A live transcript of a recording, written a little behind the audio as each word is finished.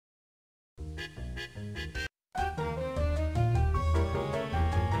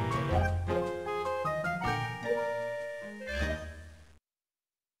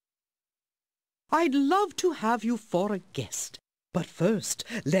I'd love to have you for a guest. But first,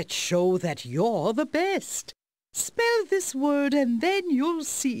 let's show that you're the best. Spell this word and then you'll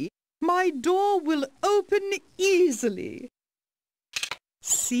see my door will open easily.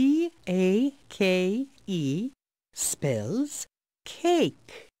 C-A-K-E spells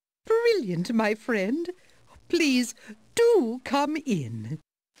cake. Brilliant, my friend. Please do come in.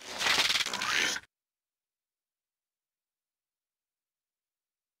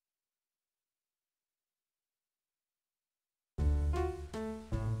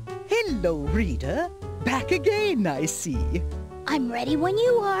 Hello, reader. Back again, I see. I'm ready when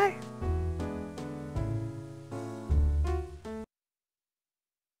you are.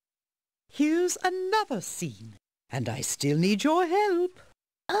 Here's another scene, and I still need your help.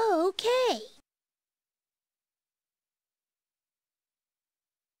 Okay.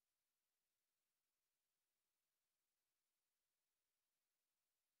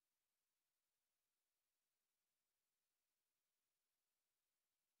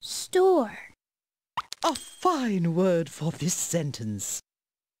 Store. A fine word for this sentence.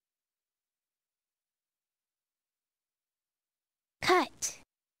 Cut.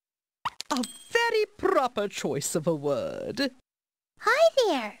 A very proper choice of a word. Hi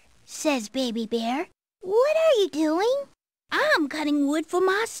there, says Baby Bear. What are you doing? I'm cutting wood for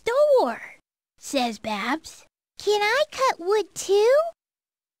my store, says Babs. Can I cut wood too?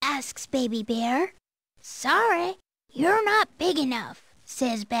 Asks Baby Bear. Sorry, you're not big enough,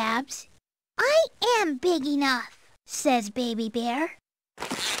 says Babs. I am big enough, says Baby Bear.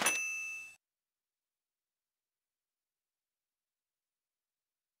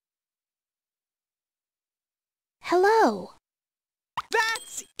 Hello.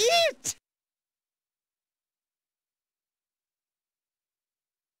 That's it!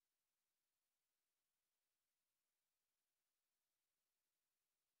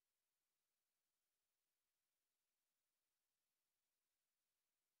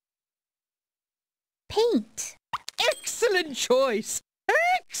 Paint. Excellent choice!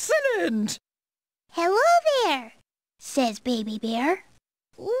 Excellent! Hello there, says Baby Bear.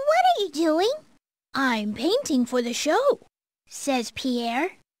 What are you doing? I'm painting for the show, says Pierre.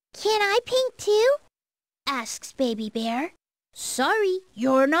 Can I paint too? Asks Baby Bear. Sorry,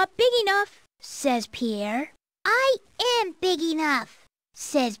 you're not big enough, says Pierre. I am big enough,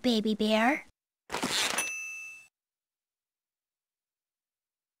 says Baby Bear.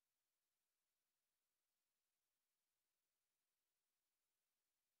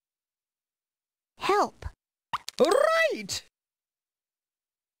 Help. Right!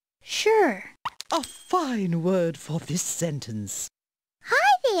 Sure. A fine word for this sentence.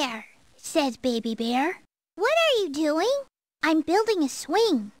 Hi there, says Baby Bear. What are you doing? I'm building a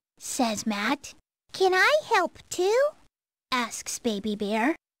swing, says Matt. Can I help too? Asks Baby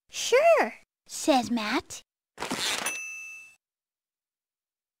Bear. Sure, says Matt.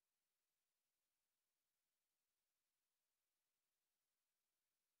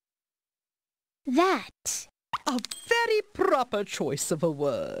 That. A very proper choice of a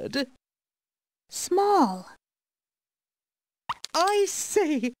word. Small. I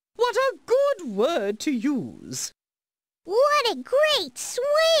say, what a good word to use. What a great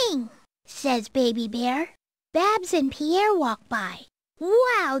swing, says Baby Bear. Babs and Pierre walk by.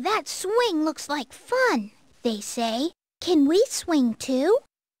 Wow, that swing looks like fun, they say. Can we swing too?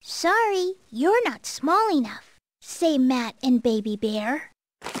 Sorry, you're not small enough, say Matt and Baby Bear.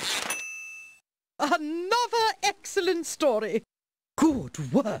 Another excellent story.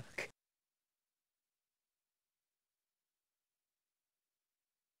 Good work.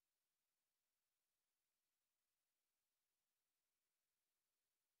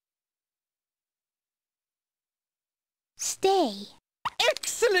 Stay.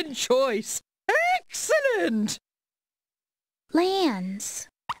 Excellent choice. Excellent. Lands.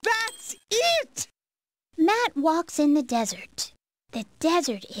 That's it. Matt walks in the desert. The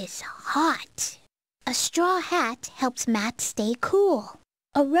desert is hot. A straw hat helps Matt stay cool.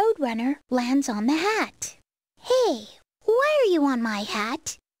 A roadrunner lands on the hat. Hey, why are you on my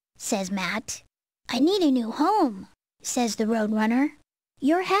hat? Says Matt. I need a new home, says the roadrunner.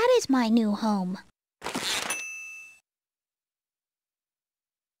 Your hat is my new home.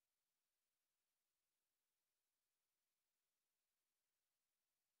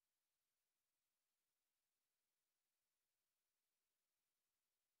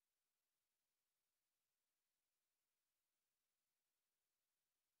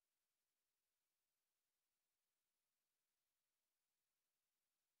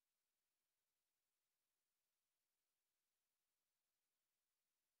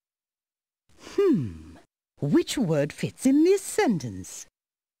 Which word fits in this sentence?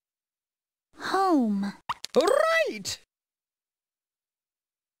 Home. Right!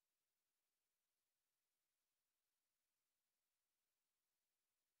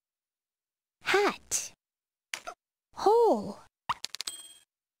 Hat. Hole.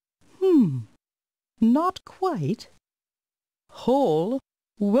 Not quite. Hole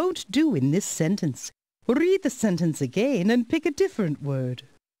won't do in this sentence. Read the sentence again and pick a different word.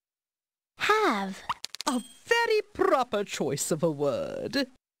 Have. A very proper choice of a word.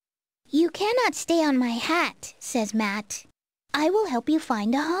 You cannot stay on my hat, says Matt. I will help you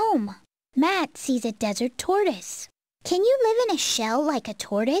find a home. Matt sees a desert tortoise. Can you live in a shell like a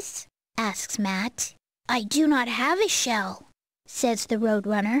tortoise? Asks Matt. I do not have a shell, says the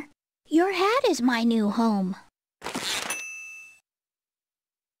Roadrunner. Your hat is my new home.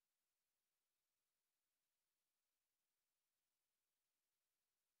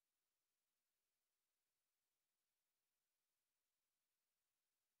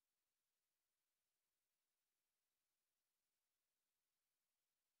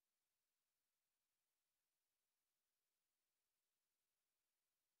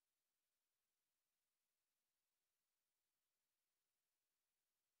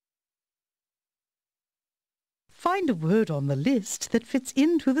 Find a word on the list that fits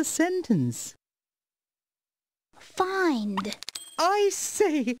into the sentence. Find. I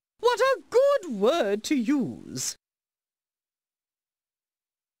say, what a good word to use.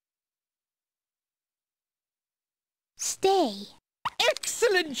 Stay.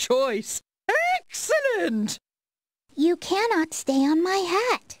 Excellent choice! Excellent! You cannot stay on my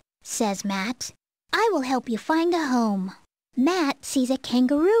hat, says Matt. I will help you find a home. Matt sees a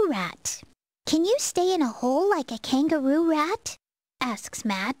kangaroo rat. Can you stay in a hole like a kangaroo rat? Asks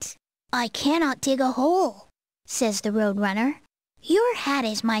Matt. I cannot dig a hole, says the Roadrunner. Your hat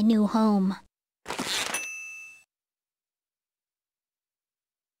is my new home.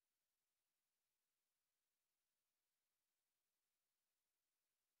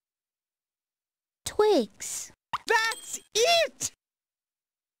 Twigs. That's it!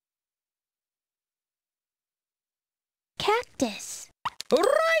 Cactus.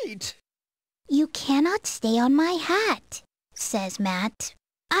 Right! You cannot stay on my hat, says Matt.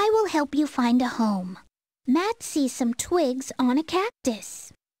 I will help you find a home. Matt sees some twigs on a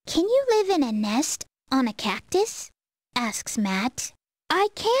cactus. Can you live in a nest on a cactus? Asks Matt. I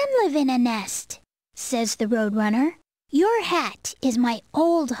can live in a nest, says the Roadrunner. Your hat is my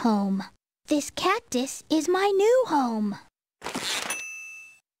old home. This cactus is my new home.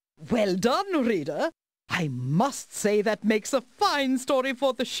 Well done, reader. I must say that makes a fine story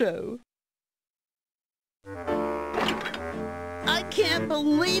for the show. I can't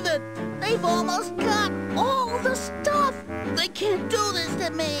believe it! They've almost got all the stuff! They can't do this to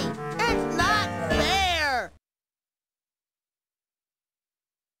me! It's not fair!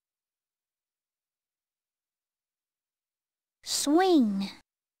 Swing.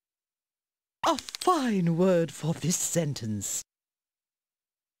 A fine word for this sentence.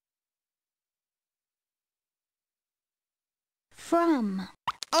 From.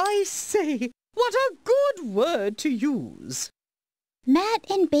 I say, what a good word to use. Matt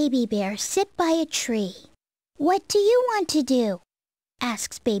and Baby Bear sit by a tree. What do you want to do?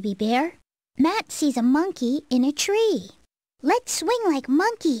 Asks Baby Bear. Matt sees a monkey in a tree. Let's swing like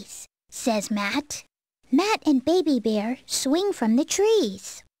monkeys, says Matt. Matt and Baby Bear swing from the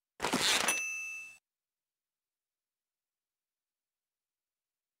trees.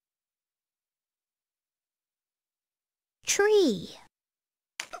 Tree.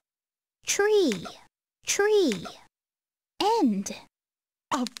 Tree. Tree. End.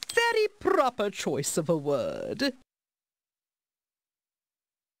 A very proper choice of a word.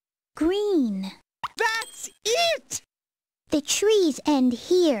 Green. That's it! The trees end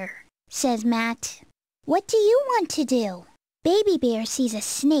here, says Matt. What do you want to do? Baby Bear sees a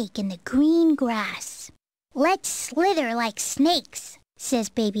snake in the green grass. Let's slither like snakes, says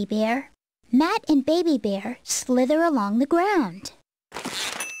Baby Bear. Matt and Baby Bear slither along the ground.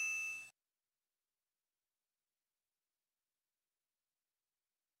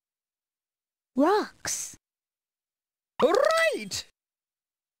 Rocks. Right!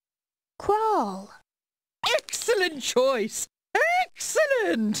 Crawl. Excellent choice!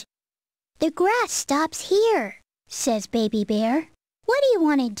 Excellent! The grass stops here, says Baby Bear. What do you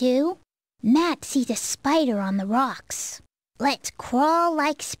want to do? Matt sees a spider on the rocks. Let's crawl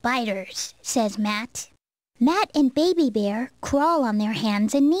like spiders, says Matt. Matt and Baby Bear crawl on their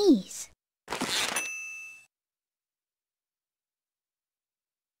hands and knees.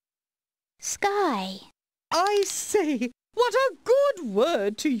 Sky. I say, what a good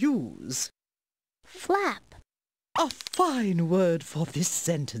word to use. Flap. A fine word for this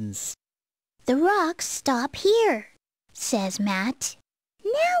sentence. The rocks stop here, says Matt.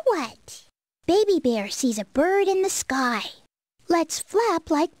 Now what? Baby Bear sees a bird in the sky. Let's flap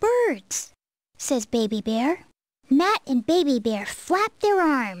like birds, says Baby Bear. Matt and Baby Bear flap their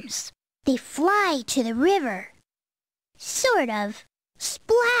arms. They fly to the river. Sort of.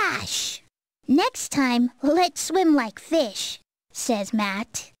 Splash! Next time, let's swim like fish, says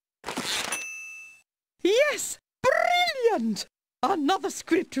Matt. Yes! Brilliant! Another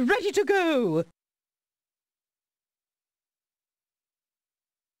script ready to go!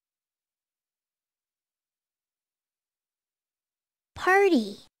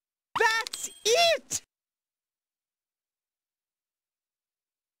 Party. That's it!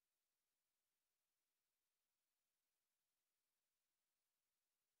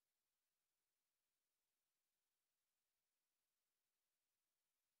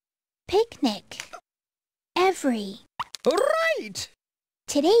 Picnic. Every. Right!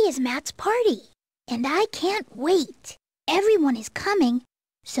 Today is Matt's party, and I can't wait. Everyone is coming,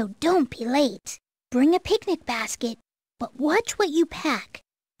 so don't be late. Bring a picnic basket, but watch what you pack.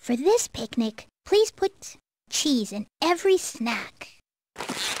 For this picnic, please put cheese in every snack.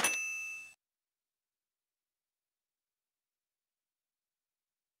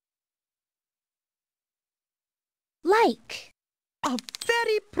 Like. A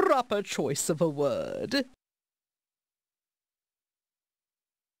very proper choice of a word.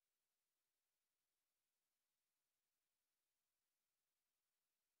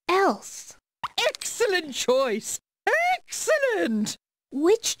 Else. Excellent choice! Excellent!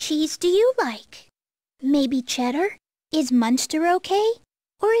 Which cheese do you like? Maybe cheddar? Is Munster okay?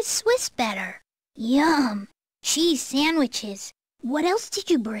 Or is Swiss better? Yum! Cheese sandwiches. What else did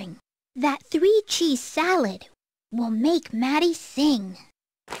you bring? That 3-cheese salad will make Maddie sing.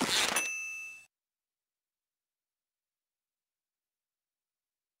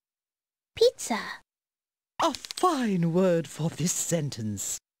 Pizza. A fine word for this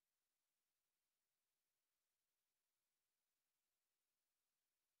sentence.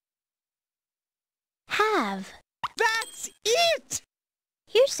 Have. That's it!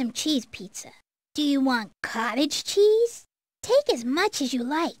 Here's some cheese pizza. Do you want cottage cheese? Take as much as you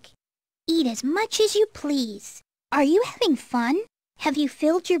like. Eat as much as you please. Are you having fun? Have you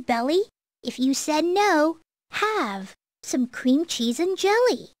filled your belly? If you said no, have some cream cheese and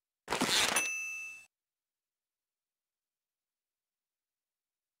jelly.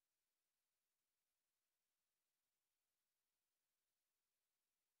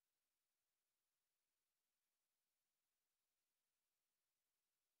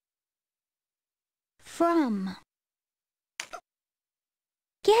 From.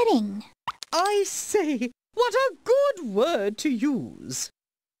 Getting. I say, what a good word to use.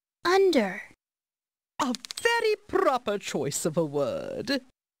 Under. A very proper choice of a word.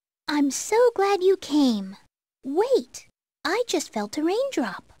 I'm so glad you came. Wait, I just felt a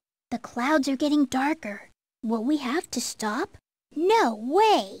raindrop. The clouds are getting darker. Will we have to stop? No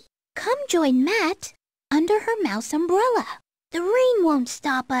way. Come join Matt under her mouse umbrella. The rain won't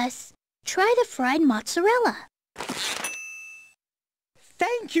stop us. Try the fried mozzarella.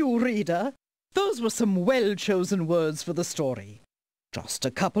 Thank you, reader. Those were some well-chosen words for the story. Just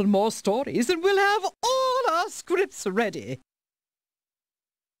a couple more stories and we'll have all our scripts ready.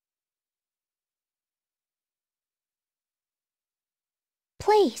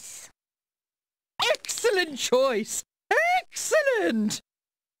 Place. Excellent choice! Excellent!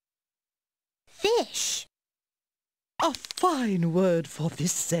 Fish. A fine word for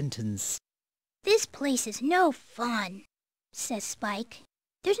this sentence. This place is no fun, says Spike.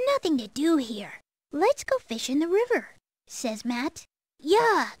 There's nothing to do here. Let's go fish in the river, says Matt.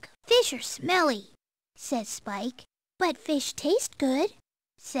 Yuck, fish are smelly, says Spike. But fish taste good,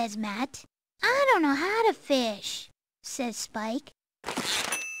 says Matt. I don't know how to fish, says Spike.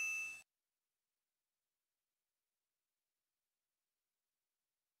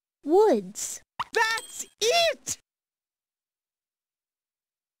 Woods. That's it!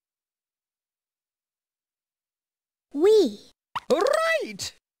 We.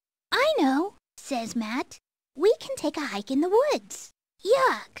 Right! I know, says Matt. We can take a hike in the woods.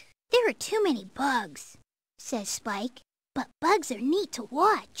 Yuck, there are too many bugs, says Spike. But bugs are neat to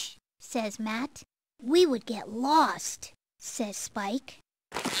watch, says Matt. We would get lost, says Spike.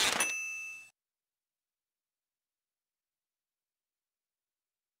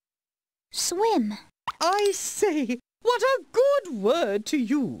 Swim. I say, what a good word to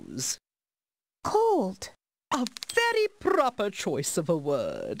use. Cold. A very proper choice of a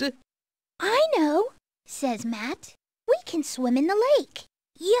word. I know, says Matt. We can swim in the lake.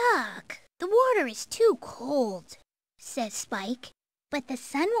 Yuck, the water is too cold, says Spike. But the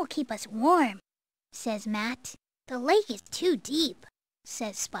sun will keep us warm, says Matt. The lake is too deep,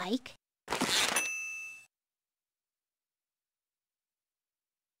 says Spike.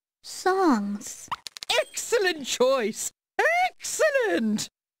 Songs. Excellent choice! Excellent!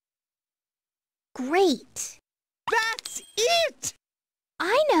 Great. That's it!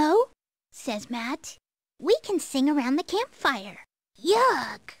 I know, says Matt. We can sing around the campfire.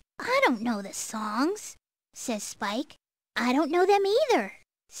 Yuck! I don't know the songs, says Spike. I don't know them either,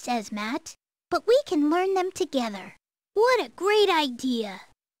 says Matt. But we can learn them together. What a great idea,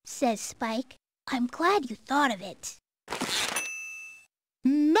 says Spike. I'm glad you thought of it.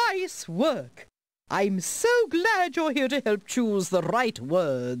 Nice work! I'm so glad you're here to help choose the right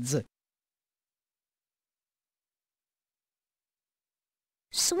words.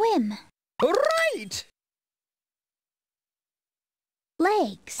 Swim. Right!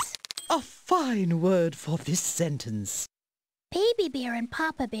 Legs. A fine word for this sentence. Baby Bear and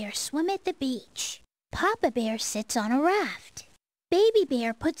Papa Bear swim at the beach. Papa Bear sits on a raft. Baby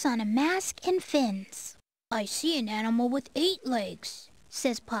Bear puts on a mask and fins. I see an animal with 8 legs,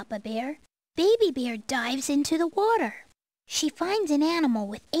 says Papa Bear. Baby Bear dives into the water. She finds an animal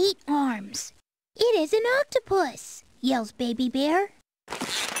with 8 arms. It is an octopus, yells Baby Bear.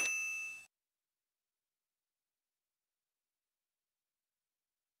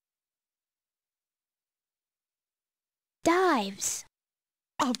 Dives.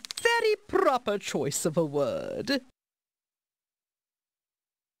 A very proper choice of a word.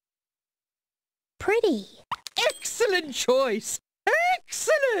 Pretty. Excellent choice!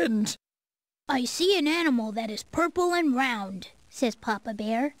 Excellent! I see an animal that is purple and round, says Papa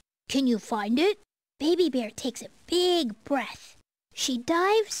Bear. Can you find it? Baby Bear takes a big breath. She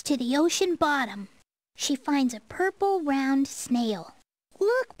dives to the ocean bottom. She finds a purple round snail.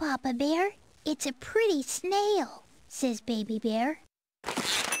 Look, Papa Bear, it's a pretty snail, says Baby Bear.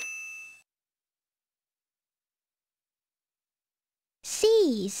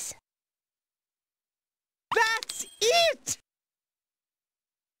 Seas. That's it!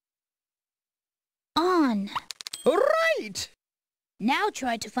 On. Right! Now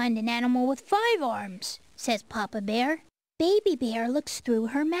try to find an animal with 5 arms, says Papa Bear. Baby Bear looks through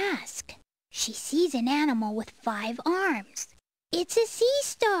her mask. She sees an animal with 5 arms. It's a sea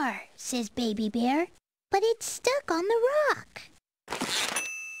star, says Baby Bear, but it's stuck on the rock.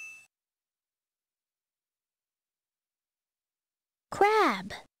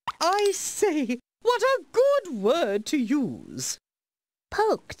 Crab. I say, what a good word to use.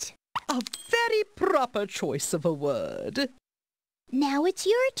 Poked. A very proper choice of a word. Now it's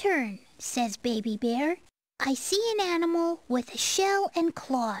your turn, says Baby Bear. I see an animal with a shell and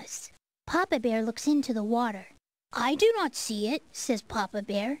claws. Papa Bear looks into the water. I do not see it, says Papa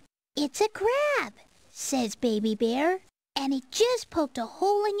Bear. It's a crab, says Baby Bear, and it just poked a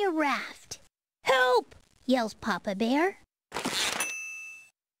hole in your raft. Help! Yells Papa Bear.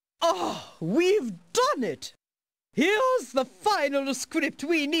 Oh, we've done it! Here's the final script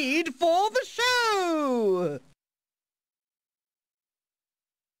we need for the show!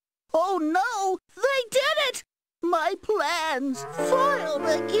 Oh no! They did it! My plans foiled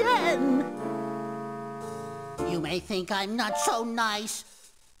again! You may think I'm not so nice,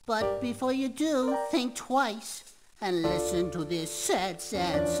 but before you do, think twice and listen to this sad,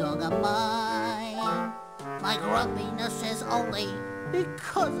 sad song of mine. My grumpiness is only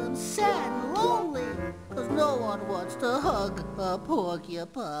because I'm sad and lonely, 'cause no one wants to hug a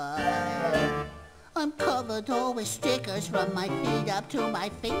porcupine. I'm covered all with stickers from my feet up to my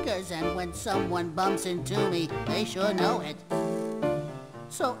fingers, and when someone bumps into me, they sure know it.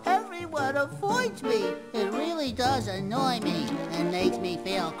 So everyone avoids me. It really does annoy me and makes me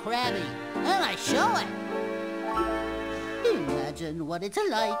feel crabby, and I show it. Imagine what it's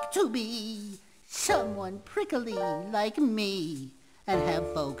like to be someone prickly like me and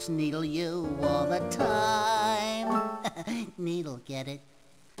have folks needle you all the time. Needle, get it?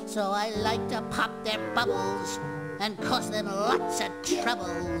 So I like to pop their bubbles and cause them lots of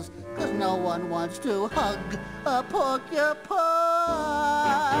troubles, 'cause no one wants to hug a porcupine.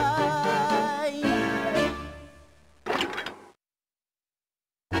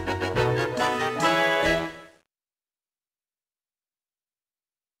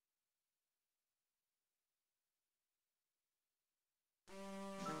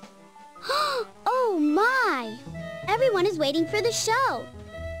 Oh my! Everyone is waiting for the show.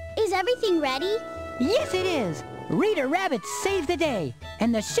 Is everything ready? Yes, it is. Reader Rabbit saved the day,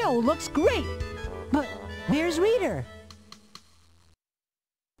 and the show looks great. But where's Reader?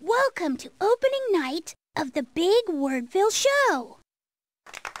 Welcome to opening night of the Big Wordville Show.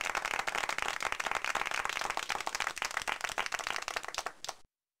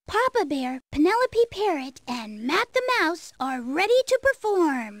 Papa Bear, Penelope Parrot, and Matt the Mouse are ready to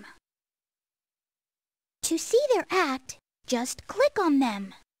perform. To see their act, just click on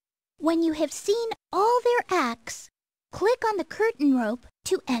them. When you have seen all their acts, click on the curtain rope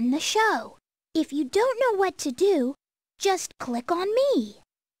to end the show. If you don't know what to do, just click on me.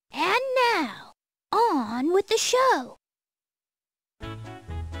 And now, on with the show.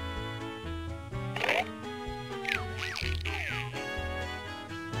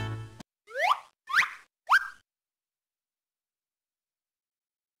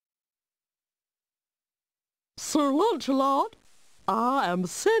 Sir Lancelot, I am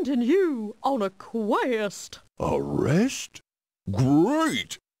sending you on a quest. A rest?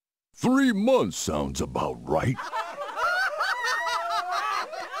 Great! 3 months sounds about right.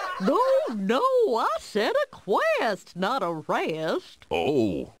 No, I said a quest, not a rest.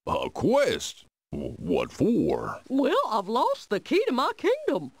 Oh, a quest? What for? Well, I've lost the key to my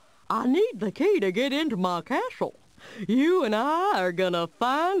kingdom. I need the key to get into my castle. You and I are gonna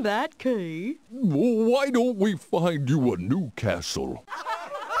find that key. Why don't we find you a new castle?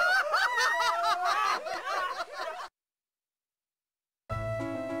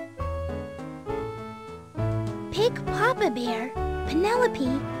 Pick Papa Bear,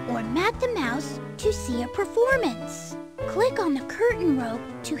 Penelope, or Matt the Mouse to see a performance. Click on the curtain rope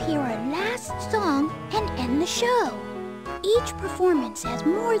to hear our last song and end the show. Each performance has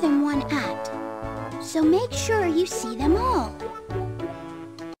more than one act, so make sure you see them all.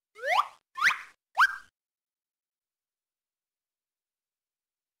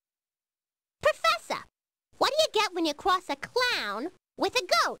 Professor, what do you get when you cross a clown with a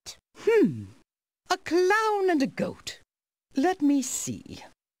goat? A clown and a goat. Let me see.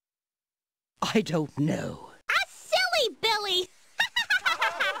 I don't know. A silly Billy!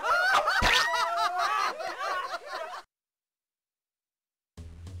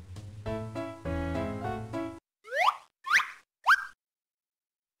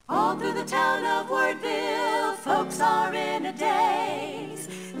 All through the town of Wordville, folks are in a daze.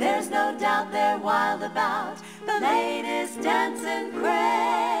 There's no doubt they're wild about the latest dance and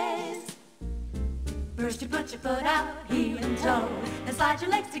craze. First you put your foot out, heel and toe, then slide your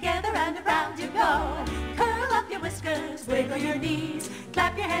legs together and around you go. Curl up your whiskers, wiggle your knees,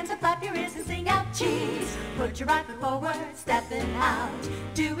 clap your hands and flap your ears and sing out cheese. Put your right foot forward, stepping out,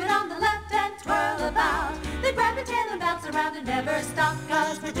 do it on the left and twirl about. Then grab your tail and bounce around and never stop,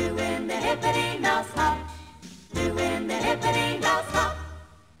 'cause we're doing the hippity mouse hop, doing the hippity mouse hop.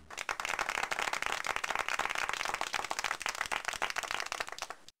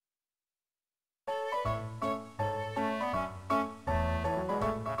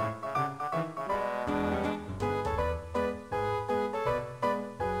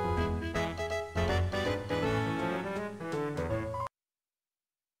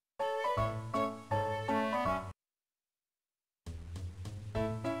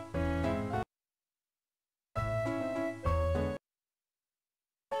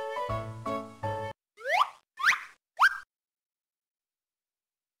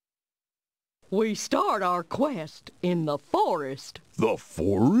 We start our quest in the forest, The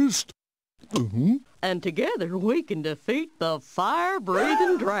forest? and together we can defeat the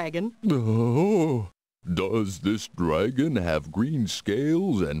fire-breathing dragon. Oh, does this dragon have green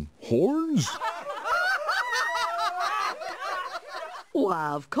scales and horns?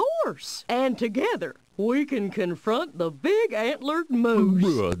 Why, of course. And together we can confront the big antlered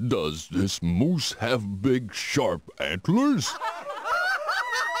moose. Does this moose have big sharp antlers?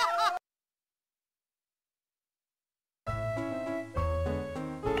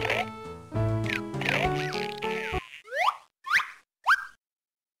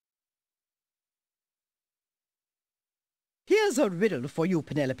 Here's a riddle for you,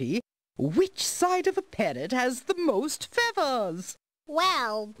 Penelope. Which side of a parrot has the most feathers?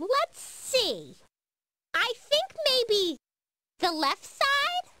 Well, let's see. I think maybe the left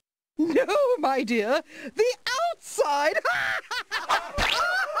side? No, my dear, the outside!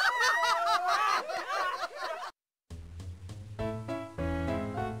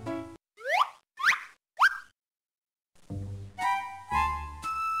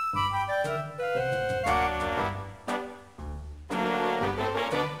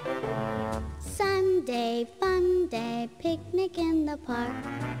 Sunday, fun day, picnic in the park.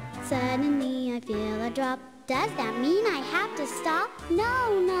 Suddenly I feel a drop. Does that mean I have to stop?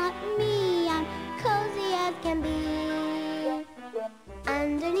 No, not me. I'm cozy as can be.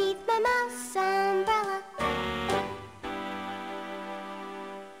 Underneath my mouse umbrella.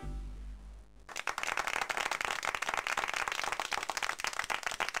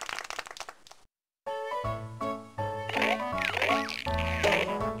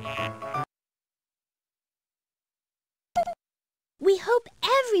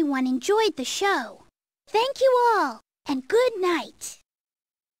 everyone enjoyed the show. Thank you all, and good night.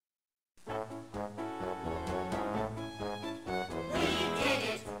 We did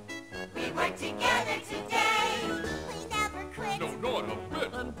it. We worked together today. We never quit. No, not a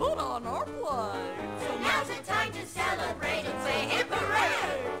bit. And put on our play. So now's the time to celebrate and say hip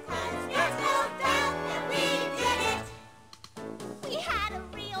hooray. 'Cause there's no doubt that we did it. We had a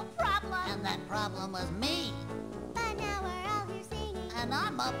real problem. And that problem was me. But now we're all here singing. And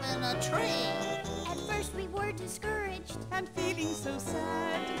I'm up in a tree. At first we were discouraged. And feeling so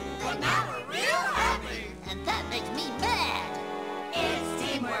sad. But now we're real happy. And that makes me mad. It's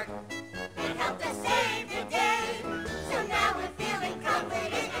teamwork.